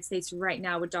the United States right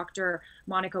now with Dr.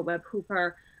 Monica Webb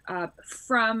Hooper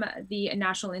from the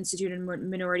National Institute of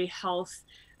Minority Health.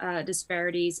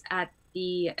 disparities at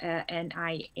the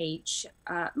NIH.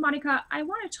 Monica, I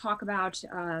want to talk about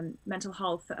mental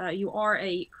health. You are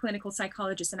a clinical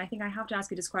psychologist, and I think I have to ask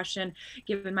you this question,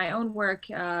 given my own work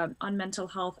on mental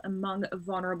health among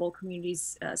vulnerable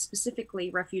communities,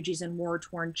 specifically refugees and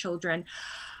war-torn children.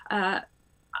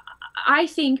 I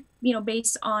think,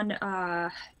 based on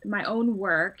my own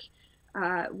work,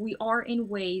 we are in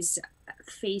ways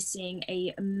facing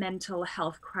a mental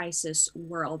health crisis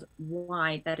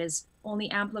worldwide that is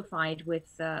only amplified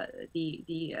with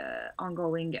the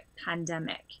ongoing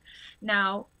pandemic.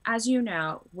 Now, as you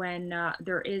know, when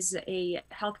there is a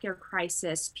healthcare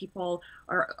crisis, people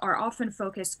are often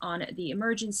focused on the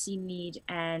emergency need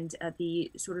and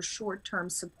the sort of short-term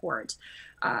support.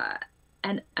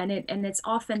 And it's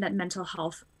often that mental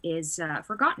health is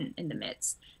forgotten in the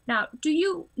midst. Now, do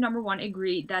you, number one,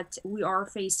 agree that we are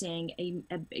facing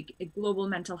a global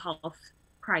mental health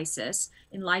crisis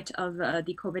in light of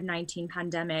the COVID-19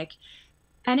 pandemic?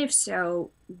 And if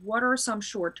so, what are some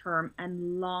short-term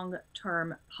and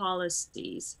long-term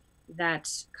policies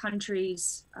that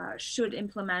countries should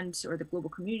implement, or the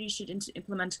global community should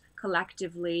implement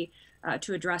collectively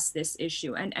to address this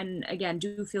issue? And again,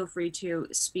 do feel free to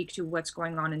speak to what's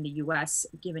going on in the US,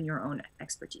 given your own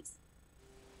expertise.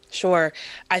 Sure.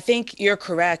 I think you're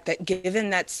correct that given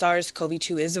that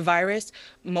SARS-CoV-2 is a virus,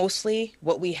 mostly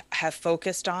what we have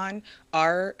focused on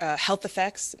are health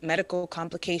effects, medical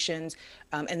complications,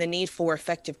 and the need for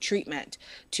effective treatment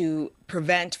to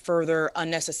prevent further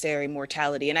unnecessary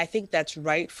mortality. And I think that's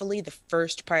rightfully the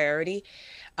first priority.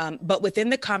 But within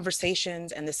the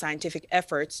conversations and the scientific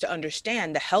efforts to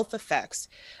understand the health effects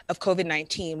of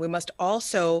COVID-19, we must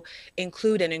also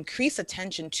include and increase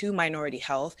attention to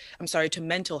to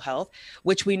mental health,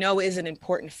 which we know is an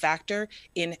important factor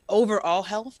in overall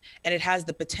health, and it has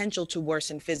the potential to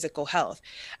worsen physical health.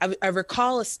 I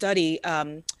recall a study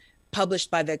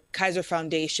published by the Kaiser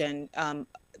Foundation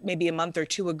maybe a month or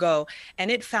two ago, and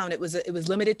it found it was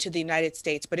limited to the United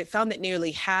States, but it found that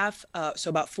nearly half, so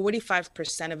about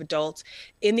 45% of adults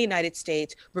in the United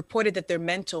States reported that their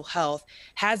mental health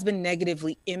has been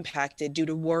negatively impacted due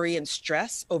to worry and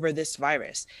stress over this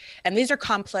virus. And these are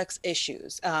complex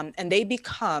issues, and they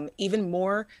become even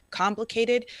more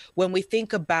complicated when we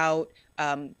think about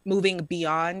moving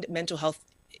beyond mental health,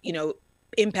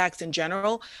 impacts in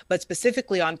general, but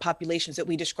specifically on populations that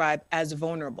we describe as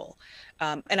vulnerable.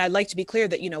 And I'd like to be clear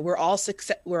that, we're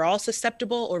all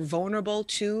susceptible or vulnerable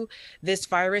to this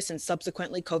virus and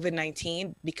subsequently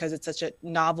COVID-19 because it's such a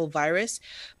novel virus.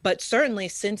 But certainly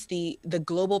since the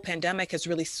global pandemic has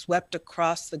really swept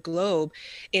across the globe,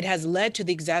 it has led to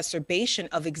the exacerbation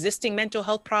of existing mental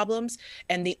health problems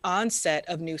and the onset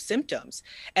of new symptoms.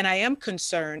 And I am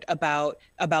concerned about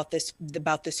this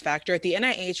factor. At the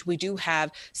NIH, we do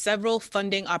have several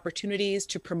funding opportunities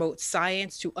to promote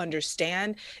science, to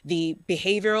understand the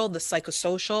behavioral, the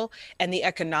psychosocial, and the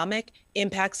economic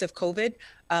impacts of COVID,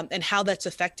 and how that's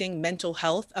affecting mental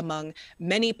health among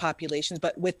many populations,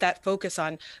 but with that focus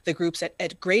on the groups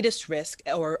at greatest risk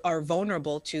or are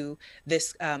vulnerable to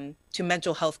this, to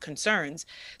mental health concerns.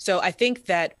 So I think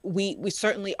that we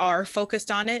certainly are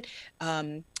focused on it.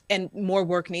 And more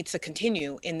work needs to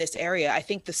continue in this area. I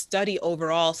think the study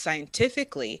overall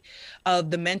scientifically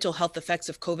of the mental health effects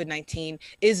of COVID-19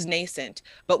 is nascent,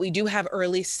 but we do have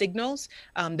early signals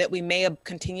that we may have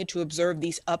continued to observe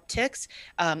these upticks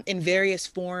in various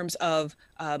forms of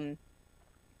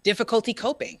difficulty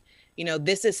coping.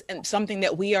 This is something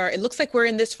that it looks like we're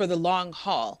in this for the long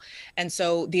haul. And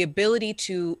so the ability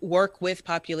to work with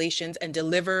populations and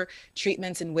deliver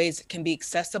treatments in ways that can be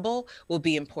accessible will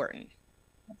be important.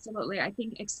 Absolutely. I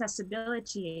think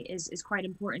accessibility is quite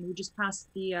important. We just passed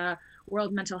the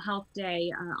World Mental Health Day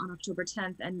on October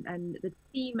 10th, and the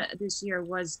theme this year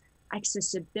was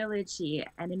accessibility.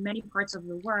 And in many parts of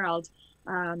the world,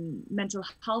 mental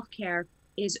health care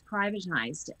is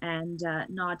privatized and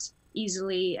not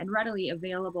easily and readily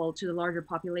available to the larger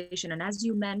population. And as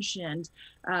you mentioned,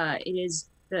 it is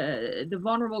the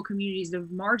vulnerable communities, the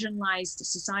marginalized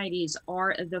societies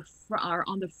are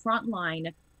on the front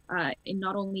line in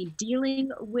not only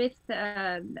dealing with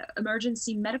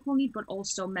emergency medical need, but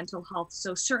also mental health.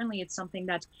 So certainly it's something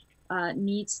that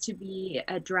needs to be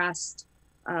addressed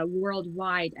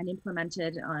worldwide and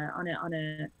implemented on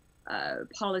a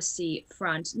policy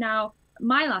front. Now,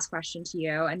 my last question to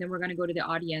you, and then we're going to go to the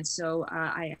audience. So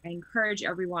I encourage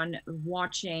everyone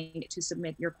watching to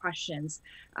submit your questions.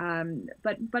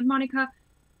 But Monica,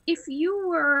 if you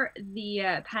were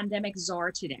the pandemic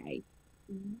czar today,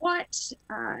 what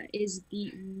is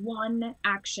the one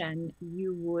action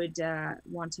you would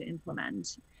want to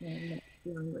implement in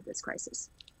dealing with this crisis?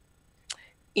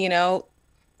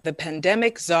 the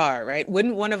pandemic czar, right?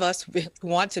 Wouldn't one of us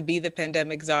want to be the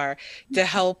pandemic czar to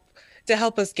help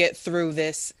us get through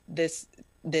this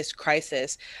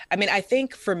crisis? I mean, I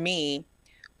think for me,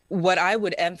 what I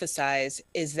would emphasize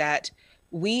is that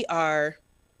we are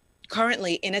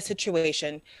currently in a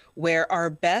situation where our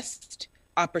best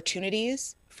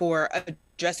opportunities for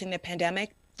addressing the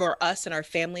pandemic for us and our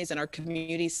families and our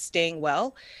communities staying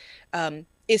well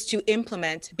is to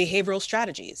implement behavioral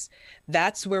strategies.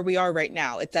 That's where we are right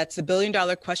now. That's the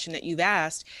billion-dollar question that you've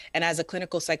asked. And as a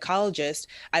clinical psychologist,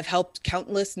 I've helped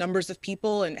countless numbers of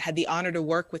people and had the honor to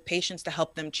work with patients to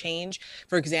help them change,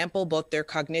 for example, both their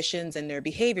cognitions and their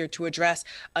behavior to address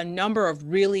a number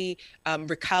of really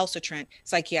recalcitrant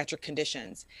psychiatric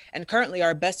conditions. And currently,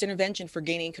 our best intervention for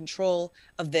gaining control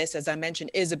of this, as I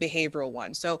mentioned, is a behavioral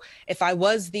one. So if I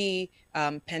was the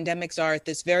pandemic czar at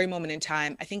this very moment in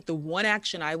time, I think the one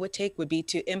action I would take would be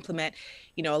to implement,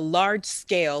 a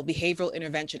large-scale behavioral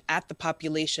intervention at the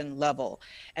population level.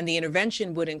 And the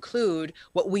intervention would include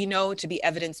what we know to be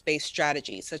evidence-based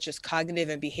strategies, such as cognitive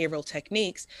and behavioral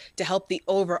techniques, to help the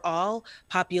overall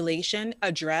population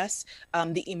address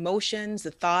the emotions, the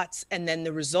thoughts, and then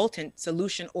the resultant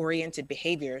solution-oriented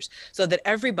behaviors, so that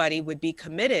everybody would be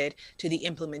committed to the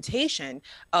implementation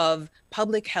of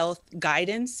public health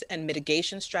guidance and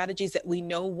mitigation strategies that we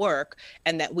know work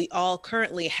and that we all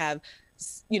currently have,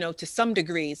 to some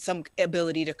degree, some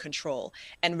ability to control.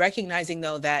 And recognizing,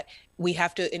 though, that we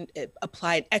have to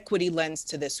apply an equity lens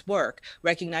to this work,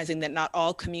 recognizing that not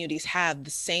all communities have the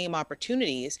same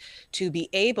opportunities to be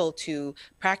able to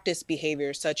practice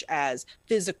behaviors such as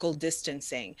physical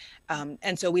distancing.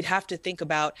 And so we'd have to think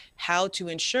about how to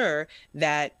ensure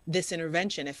that this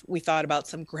intervention, if we thought about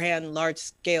some grand,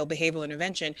 large-scale behavioral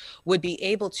intervention, would be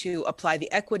able to apply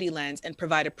the equity lens and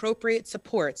provide appropriate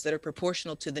supports that are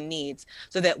proportional to the needs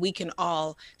so that we can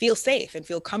all feel safe and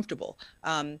feel comfortable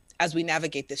as we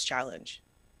navigate this challenge.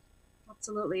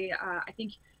 Absolutely. I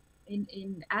think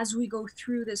as we go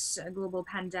through this global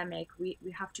pandemic, we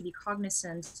have to be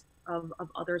cognizant of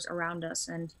others around us.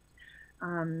 And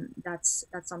that's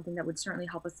something that would certainly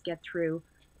help us get through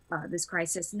this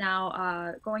crisis.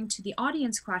 Now, going to the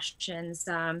audience questions,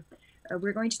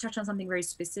 we're going to touch on something very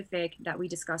specific that we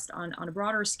discussed on a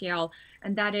broader scale.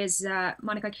 And that is,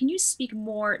 Monica, can you speak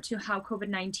more to how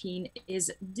COVID-19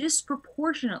 is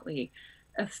disproportionately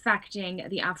affecting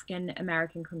the African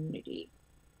American community?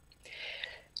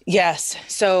 Yes,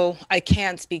 so I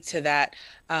can speak to that.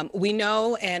 We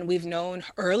know, and we've known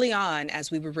early on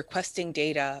as we were requesting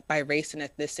data by race and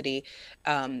ethnicity,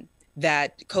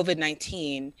 that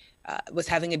COVID-19 was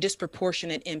having a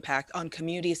disproportionate impact on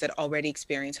communities that already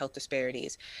experience health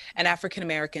disparities. And African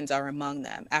Americans are among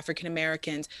them. African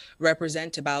Americans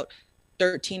represent about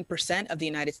 13% of the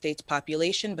United States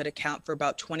population, but account for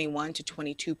about 21 to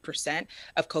 22%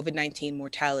 of COVID-19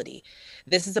 mortality.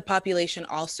 This is a population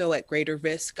also at greater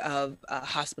risk of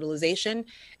hospitalization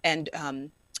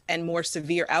and more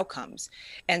severe outcomes.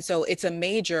 And so it's a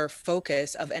major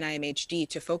focus of NIMHD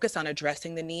to focus on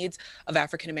addressing the needs of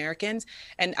African Americans.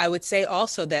 And I would say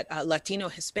also that Latino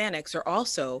Hispanics are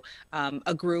also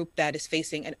a group that is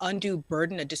facing an undue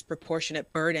burden, a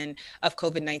disproportionate burden of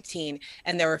COVID-19.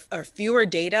 And there are fewer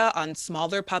data on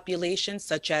smaller populations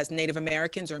such as Native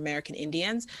Americans or American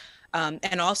Indians.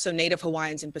 And also Native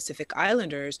Hawaiians and Pacific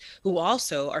Islanders, who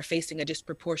also are facing a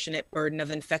disproportionate burden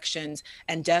of infections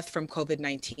and death from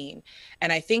COVID-19.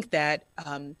 And I think that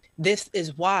this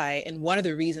is why, and one of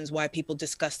the reasons why people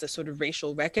discuss the sort of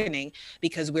racial reckoning,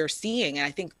 because we're seeing, and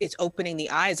I think it's opening the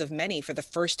eyes of many for the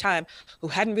first time who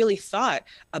hadn't really thought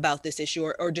about this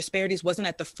issue, or disparities wasn't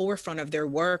at the forefront of their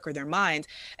work or their minds.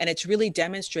 And it's really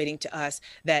demonstrating to us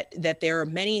that there are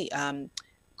many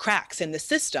cracks in the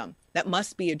system that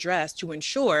must be addressed to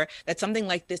ensure that something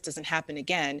like this doesn't happen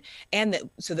again, and that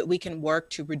so that we can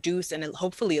work to reduce and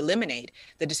hopefully eliminate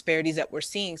the disparities that we're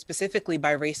seeing specifically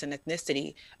by race and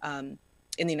ethnicity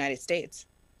in the United States.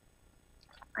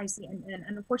 I see, and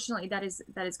unfortunately that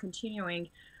is continuing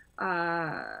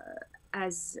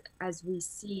as we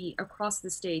see across the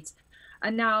states.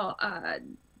 And now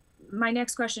my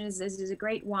next question is a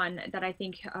great one that I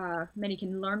think many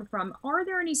can learn from. Are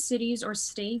there any cities or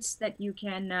states that you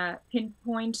can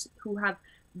pinpoint who have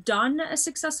done a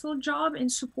successful job in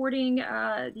supporting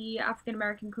the African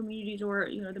American communities or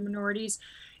the minorities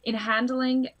in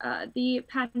handling the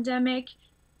pandemic?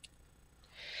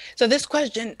 So this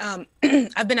question,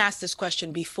 I've been asked this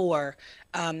question before,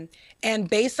 and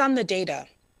based on the data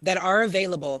that are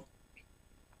available,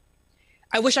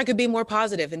 I wish I could be more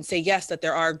positive and say, yes, that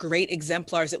there are great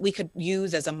exemplars that we could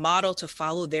use as a model to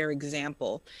follow their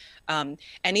example.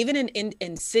 And even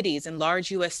in cities, in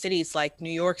large US cities like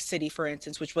New York City, for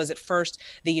instance, which was at first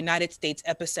the United States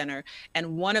epicenter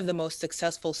and one of the most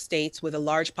successful states with a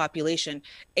large population,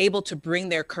 able to bring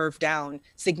their curve down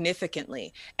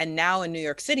significantly. And now in New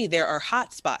York City, there are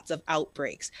hotspots of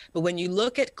outbreaks. But when you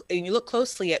look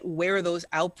closely at where those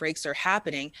outbreaks are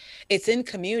happening, it's in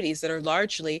communities that are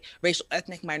largely racial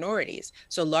ethnic minorities.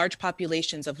 So large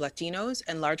populations of Latinos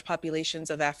and large populations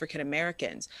of African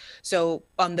Americans. So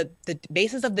on the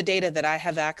basis of the data that I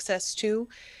have access to,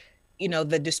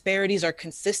 the disparities are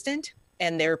consistent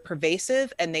and they're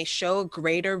pervasive, and they show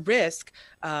greater risk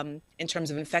in terms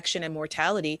of infection and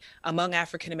mortality among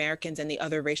African Americans and the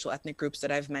other racial ethnic groups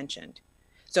that I've mentioned.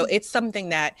 So it's something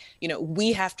that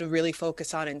we have to really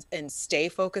focus on and stay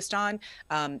focused on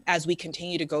as we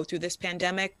continue to go through this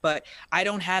pandemic. But I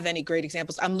don't have any great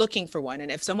examples. I'm looking for one,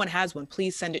 and if someone has one,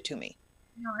 please send it to me.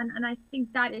 And I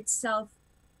think that itself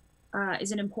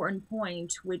is an important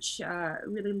point, which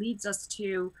really leads us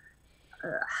to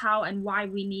how and why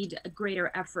we need a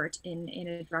greater effort in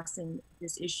addressing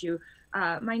this issue.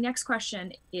 My next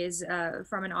question is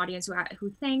from an audience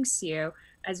who thanks you,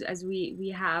 as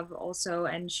we have also,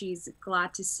 and she's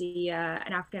glad to see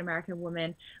an African-American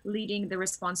woman leading the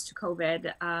response to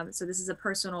COVID. So this is a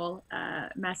personal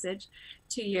message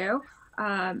to you.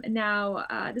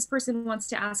 Now, this person wants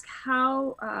to ask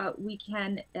how we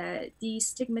can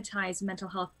destigmatize mental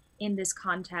health in this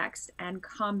context and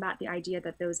combat the idea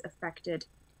that those affected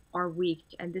are weak.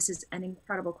 And this is an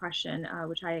incredible question,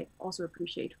 which I also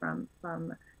appreciate from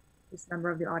this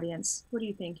member of the audience. What do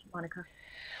you think, Monica?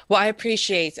 Well, I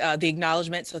appreciate the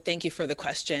acknowledgement, so thank you for the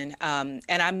question.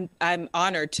 And I'm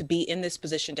honored to be in this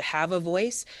position to have a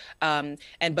voice.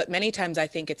 But many times I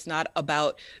think it's not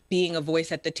about being a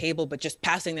voice at the table, but just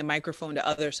passing the microphone to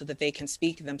others so that they can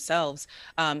speak themselves.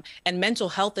 And mental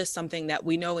health is something that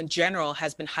we know in general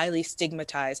has been highly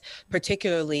stigmatized,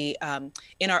 particularly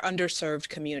in our underserved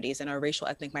communities, in our racial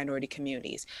ethnic minority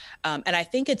communities. And I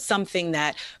think it's something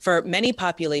that for many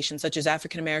populations, such as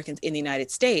African Americans in the United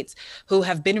States, who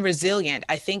have been resilient,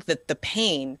 I think that the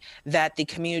pain that the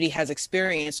community has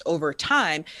experienced over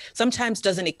time sometimes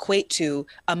doesn't equate to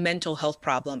a mental health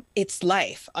problem. It's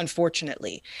life,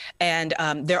 unfortunately. And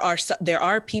there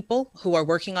are people who are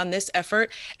working on this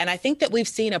effort. And I think that we've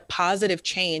seen a positive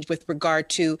change with regard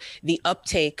to the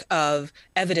uptake of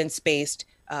evidence-based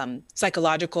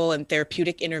psychological and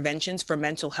therapeutic interventions for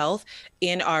mental health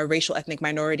in our racial ethnic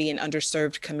minority and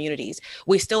underserved communities.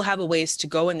 We still have a ways to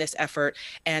go in this effort.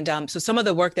 And so some of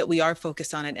the work that we are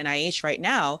focused on at NIH right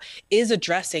now is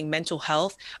addressing mental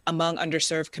health among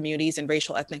underserved communities and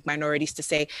racial ethnic minorities to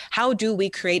say, how do we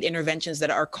create interventions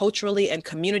that are culturally and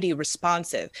community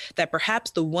responsive, that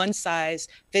perhaps the one size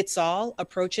fits all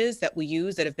approaches that we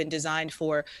use that have been designed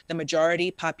for the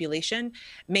majority population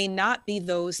may not be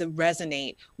those that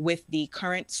resonate with the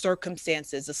current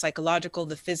circumstances, the psychological,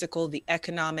 the physical, the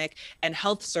economic, and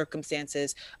health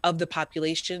circumstances of the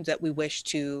populations that we wish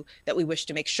to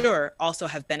make sure also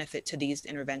have benefit to these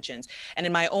interventions. And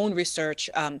in my own research,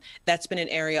 that's been an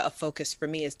area of focus for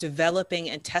me, is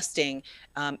developing and testing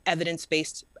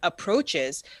evidence-based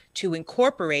approaches to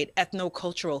incorporate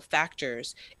ethnocultural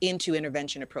factors into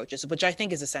intervention approaches, which I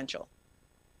think is essential.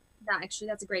 Actually,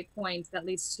 that's a great point. That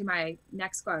leads to my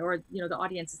next question, or the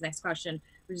audience's next question,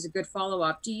 which is a good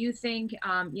follow-up. Do you think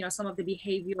some of the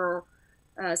behavioral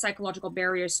psychological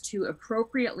barriers to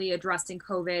appropriately addressing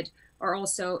COVID are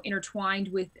also intertwined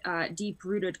with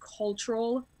deep-rooted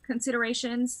cultural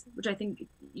considerations, which I think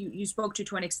you spoke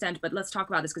to an extent, but let's talk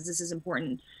about this because this is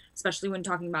important, especially when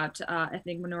talking about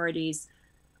ethnic minorities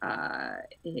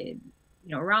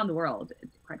around the world,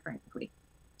 quite frankly.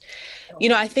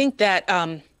 I think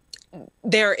that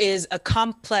there is a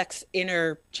complex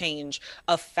interchange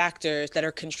of factors that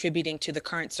are contributing to the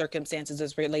current circumstances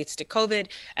as relates to COVID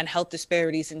and health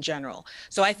disparities in general.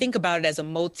 So I think about it as a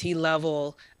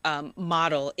multi-level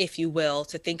model, if you will,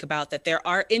 to think about that there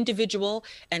are individual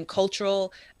and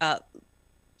cultural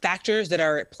factors that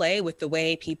are at play with the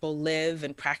way people live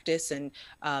and practice and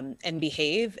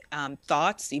behave,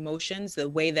 thoughts, emotions, the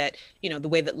way that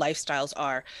lifestyles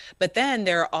are. But then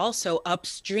there are also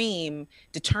upstream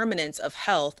determinants of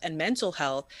health and mental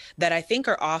health that I think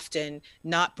are often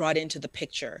not brought into the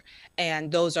picture.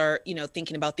 And those are,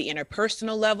 thinking about the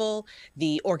interpersonal level,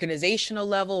 the organizational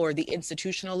level, or the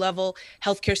institutional level,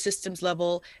 healthcare systems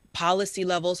level, policy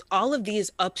levels, all of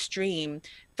these upstream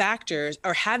factors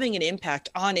are having an impact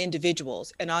on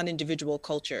individuals and on individual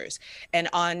cultures and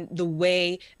on the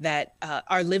way that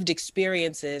our lived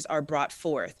experiences are brought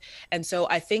forth. And so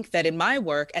I think that in my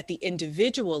work at the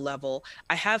individual level,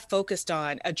 I have focused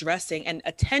on addressing and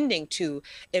attending to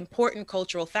important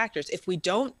cultural factors. If we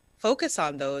don't focus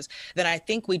on those, then I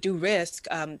think we do risk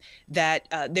that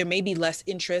there may be less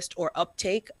interest or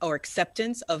uptake or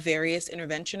acceptance of various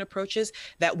intervention approaches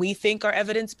that we think are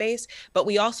evidence-based. But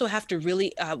we also have to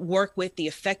really work with the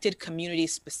affected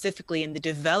communities specifically in the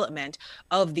development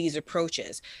of these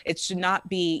approaches. It should not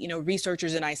be,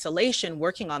 researchers in isolation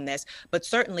working on this, but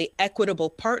certainly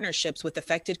equitable partnerships with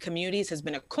affected communities has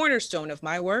been a cornerstone of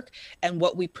my work and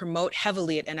what we promote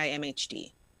heavily at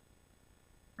NIMHD.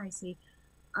 I see.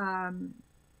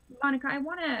 Monica, I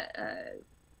want to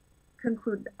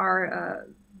conclude our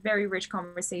very rich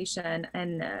conversation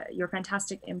and your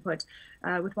fantastic input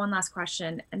with one last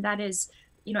question. And that is,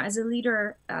 as a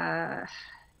leader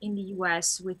in the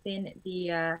US within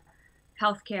the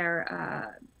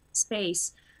healthcare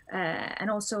space,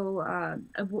 and also, an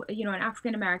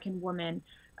African-American woman,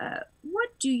 what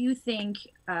do you think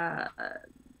the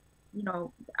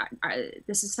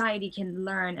society can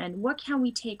learn, and what can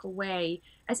we take away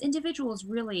as individuals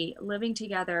really living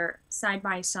together side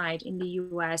by side in the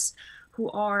US, who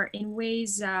are in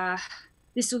ways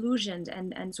disillusioned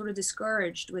and sort of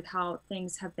discouraged with how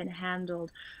things have been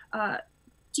handled?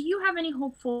 Do you have any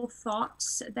hopeful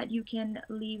thoughts that you can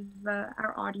leave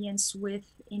our audience with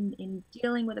in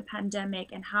dealing with a pandemic,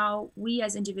 and how we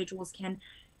as individuals can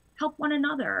help one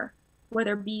another,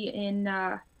 whether it be in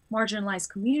marginalized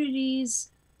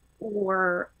communities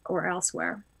or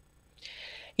elsewhere?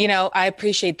 I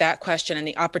appreciate that question and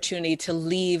the opportunity to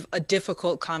leave a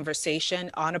difficult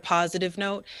conversation on a positive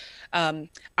note.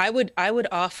 I would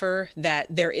offer that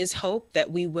there is hope that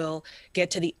we will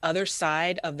get to the other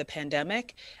side of the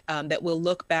pandemic, that we'll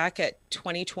look back at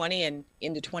 2020 and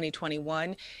into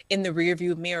 2021 in the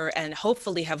rearview mirror and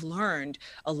hopefully have learned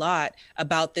a lot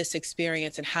about this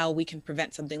experience and how we can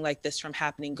prevent something like this from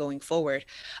happening going forward.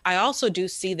 I also do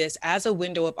see this as a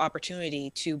window of opportunity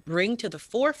to bring to the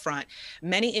forefront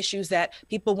many issues that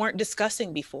people weren't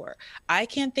discussing before. I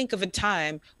can't think of a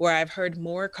time where I've heard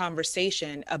more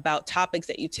conversation about topics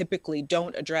that you typically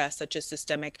don't address, such as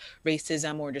systemic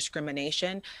racism or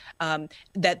discrimination,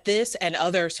 that this and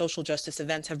other social justice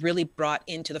events have really brought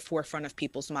into the forefront of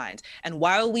people's minds. And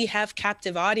while we have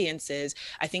captive audiences,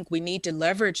 I think we need to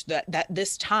leverage that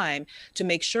this time to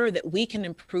make sure that we can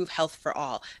improve health for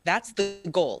all. That's the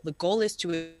goal. The goal is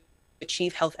to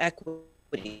achieve health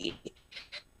equity.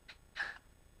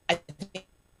 I think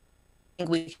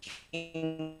we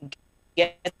can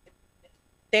get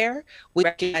there. We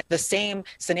recognize the same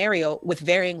scenario with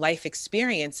varying life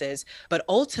experiences, but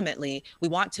ultimately we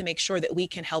want to make sure that we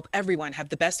can help everyone have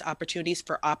the best opportunities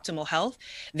for optimal health.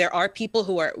 There are people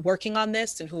who are working on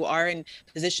this and who are in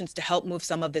positions to help move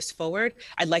some of this forward.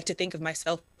 I'd like to think of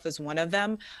myself as one of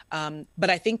them, but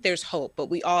I think there's hope, but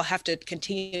we all have to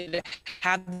continue to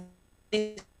have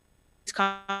these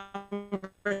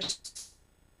conversations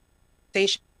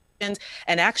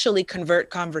and actually convert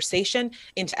conversation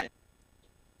into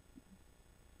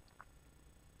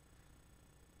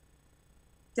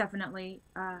definitely.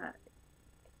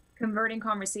 Converting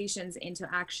conversations into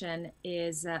action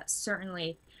is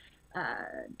certainly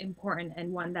important,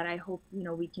 and one that I hope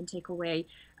we can take away.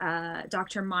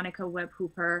 Dr. Monica Webb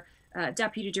Hooper,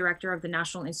 Deputy Director of the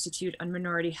National Institute on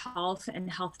Minority Health and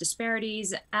Health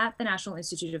Disparities at the National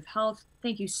Institute of Health,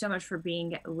 thank you so much for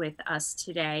being with us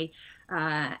today.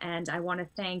 And I want to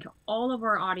thank all of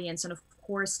our audience and, of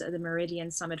course, the Meridian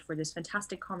Summit for this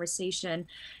fantastic conversation.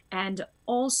 And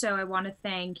also I want to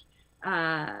thank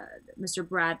Mr.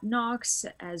 Brad Knox,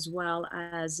 as well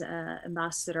as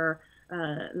Ambassador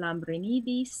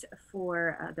Lambrinidis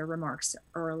for their remarks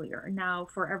earlier. Now,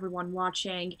 for everyone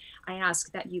watching, I ask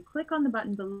that you click on the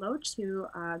button below to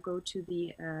go to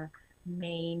the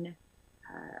main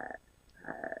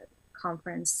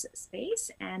conference space.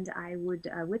 And I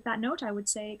would, with that note, I would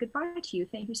say goodbye to you.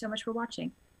 Thank you so much for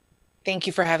watching. Thank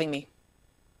you for having me.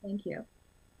 Thank you.